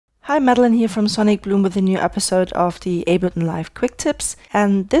Hi, Madeline here from Sonic Bloom with a new episode of the Ableton Live Quick Tips,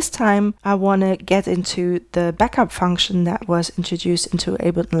 and this time I want to get into the backup function that was introduced into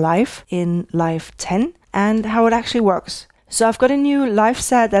Ableton Live in Live 10 and how it actually works. So I've got a new live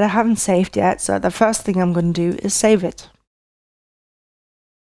set that I haven't saved yet, so the first thing I'm going to do is save it.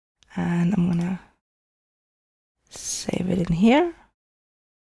 And I'm going to save it in here,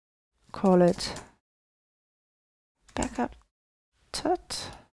 call it backup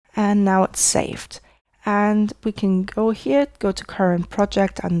tut. And now it's saved. And we can go here, go to current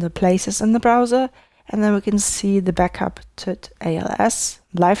project under places in the browser, and then we can see the backup tut ALS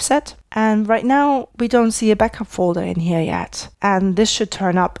live set. And right now we don't see a backup folder in here yet. And this should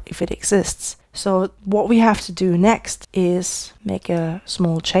turn up if it exists. So what we have to do next is make a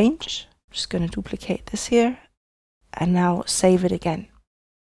small change. I'm just going to duplicate this here and now save it again.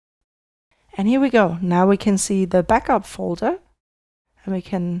 And here we go. Now we can see the backup folder. And we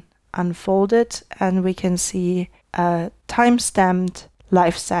can unfold it and we can see a time-stamped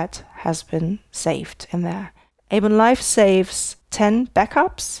live set has been saved in there. Ableton Live saves 10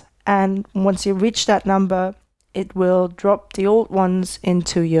 backups, and once you reach that number, it will drop the old ones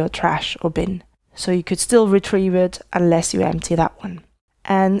into your trash or bin. So you could still retrieve it unless you empty that one.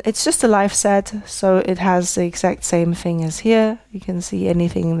 And it's just a live set, so it has the exact same thing as here. You can see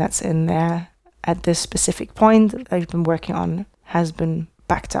anything that's in there at this specific point that I've been working on has been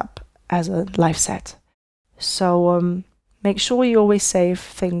backed up as a live set. So make sure you always save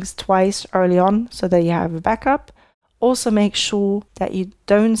things twice early on so that you have a backup. Also make sure that you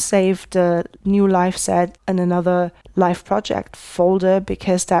don't save the new live set in another live project folder,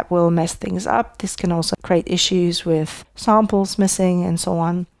 because that will mess things up. This can also create issues with samples missing and so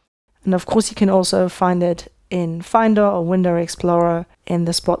on. And of course you can also find it in Finder or Window Explorer in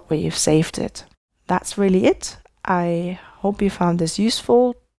the spot where you've saved it. That's really it. I hope you found this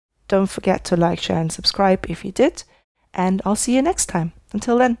useful. Don't forget to like, share and subscribe if you did. And I'll see you next time.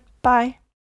 Until then, bye.